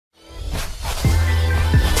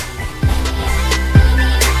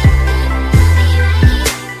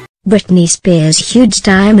Britney Spears' huge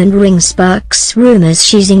diamond ring sparks rumors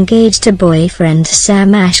she's engaged to boyfriend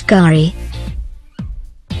Sam Ashgari.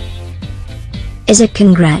 Is a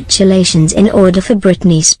congratulations in order for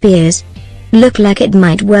Britney Spears? Look like it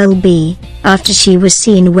might well be, after she was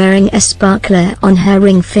seen wearing a sparkler on her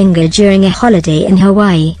ring finger during a holiday in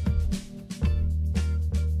Hawaii.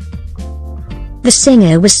 The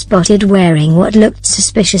singer was spotted wearing what looked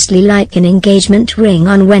suspiciously like an engagement ring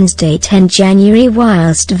on Wednesday 10 January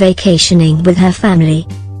whilst vacationing with her family.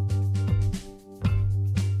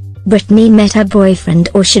 Britney met her boyfriend,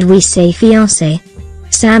 or should we say fiancé,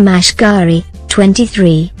 Sam Ashgari,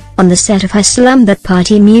 23, on the set of her Slumber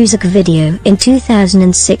Party music video in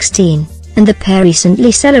 2016, and the pair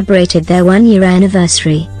recently celebrated their one-year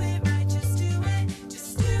anniversary.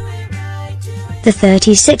 The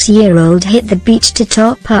 36-year-old hit the beach to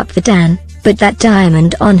top up the tan, but that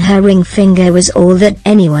diamond on her ring finger was all that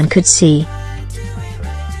anyone could see.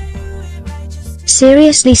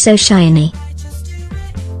 Seriously so shiny.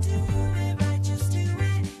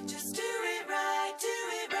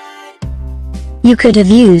 You could have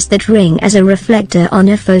used that ring as a reflector on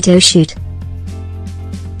a photo shoot.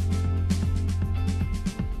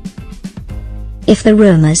 If the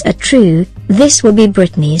rumors are true, this will be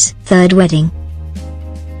Britney's third wedding.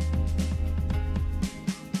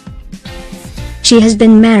 She has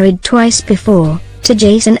been married twice before, to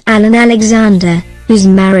Jason Allen Alexander, whose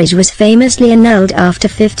marriage was famously annulled after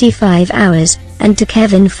 55 hours, and to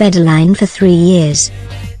Kevin Federline for 3 years.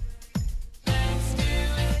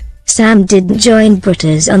 Sam didn't join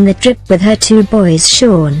Britney on the trip with her two boys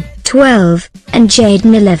Sean, 12, and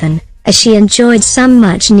Jaden, 11, as she enjoyed some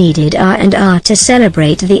much-needed R&R to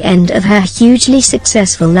celebrate the end of her hugely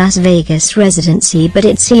successful Las Vegas residency, but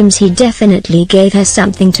it seems he definitely gave her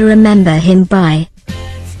something to remember him by.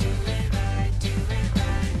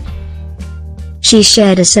 She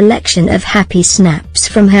shared a selection of happy snaps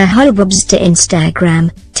from her hubbubs to Instagram,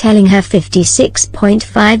 telling her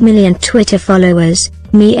 56.5 million Twitter followers,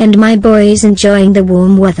 "Me and my boys enjoying the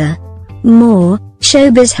warm weather." More,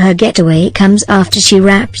 showbiz. Her getaway comes after she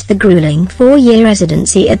wrapped the grueling 4-year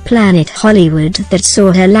residency at Planet Hollywood that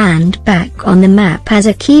saw her land back on the map as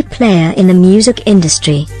a key player in the music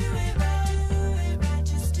industry.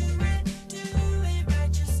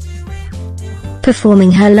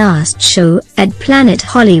 Performing her last show at Planet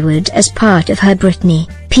Hollywood as part of her Britney,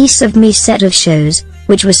 Piece of Me set of shows,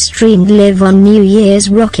 which was streamed live on New Year's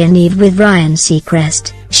Rockin' Eve with Ryan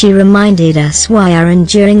Seacrest, she reminded us why our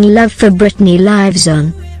enduring love for Britney lives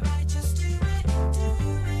on.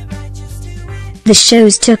 The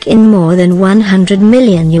shows took in more than $100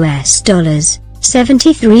 million,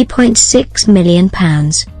 £73.6 million,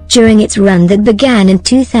 during its run that began in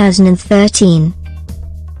 2013.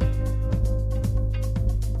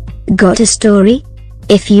 Got a story?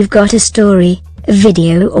 If you've got a story,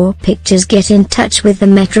 video or pictures, get in touch with the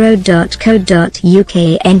metro.co.uk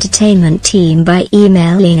entertainment team by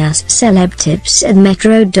emailing us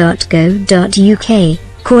celebtips@metro.co.uk,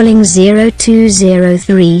 calling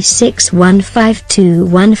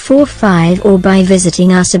 0203615245, or by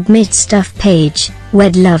visiting our Submit Stuff page.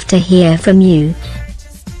 We'd love to hear from you.